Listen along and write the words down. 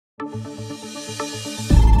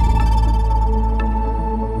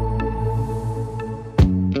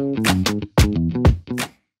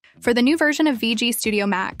For the new version of VGSTUDIO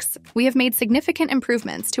MAX, we have made significant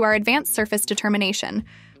improvements to our advanced surface determination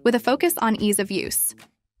with a focus on ease of use.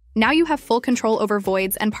 Now you have full control over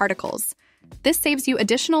voids and particles. This saves you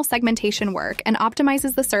additional segmentation work and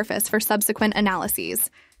optimizes the surface for subsequent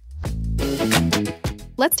analyses.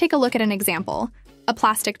 Let's take a look at an example, a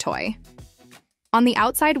plastic toy. On the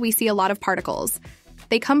outside, we see a lot of particles.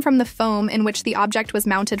 They come from the foam in which the object was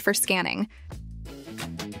mounted for scanning.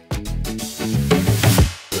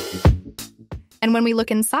 And when we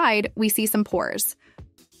look inside, we see some pores,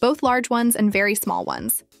 both large ones and very small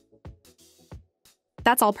ones.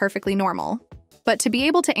 That's all perfectly normal. But to be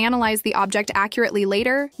able to analyze the object accurately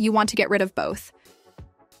later, you want to get rid of both.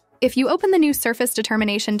 If you open the new surface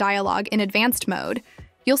determination dialog in advanced mode,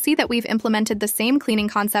 you'll see that we've implemented the same cleaning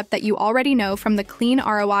concept that you already know from the clean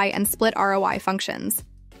ROI and split ROI functions.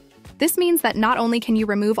 This means that not only can you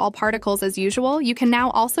remove all particles as usual, you can now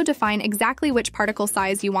also define exactly which particle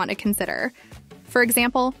size you want to consider. For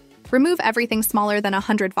example, remove everything smaller than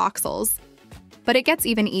 100 voxels. But it gets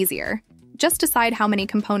even easier. Just decide how many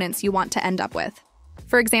components you want to end up with.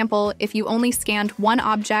 For example, if you only scanned one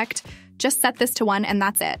object, just set this to 1 and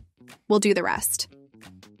that's it. We'll do the rest.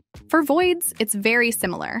 For voids, it's very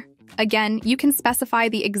similar. Again, you can specify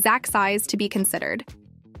the exact size to be considered.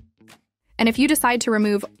 And if you decide to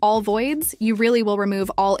remove all voids, you really will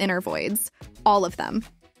remove all inner voids, all of them,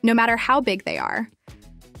 no matter how big they are.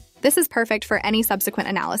 This is perfect for any subsequent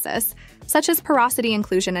analysis, such as porosity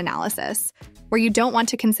inclusion analysis, where you don't want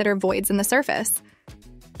to consider voids in the surface.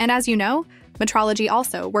 And as you know, metrology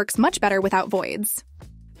also works much better without voids.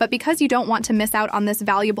 But because you don't want to miss out on this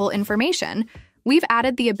valuable information, we've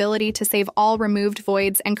added the ability to save all removed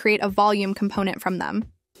voids and create a volume component from them.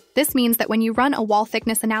 This means that when you run a wall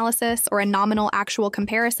thickness analysis or a nominal actual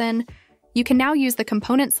comparison, you can now use the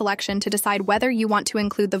component selection to decide whether you want to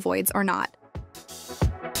include the voids or not.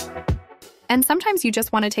 And sometimes you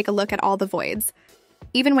just want to take a look at all the voids,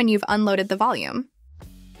 even when you've unloaded the volume.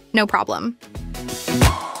 No problem.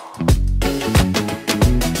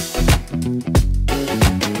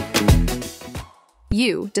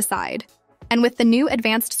 You decide. And with the new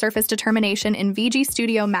advanced surface determination in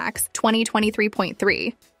VGSTUDIO MAX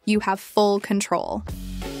 2023.3, you have full control.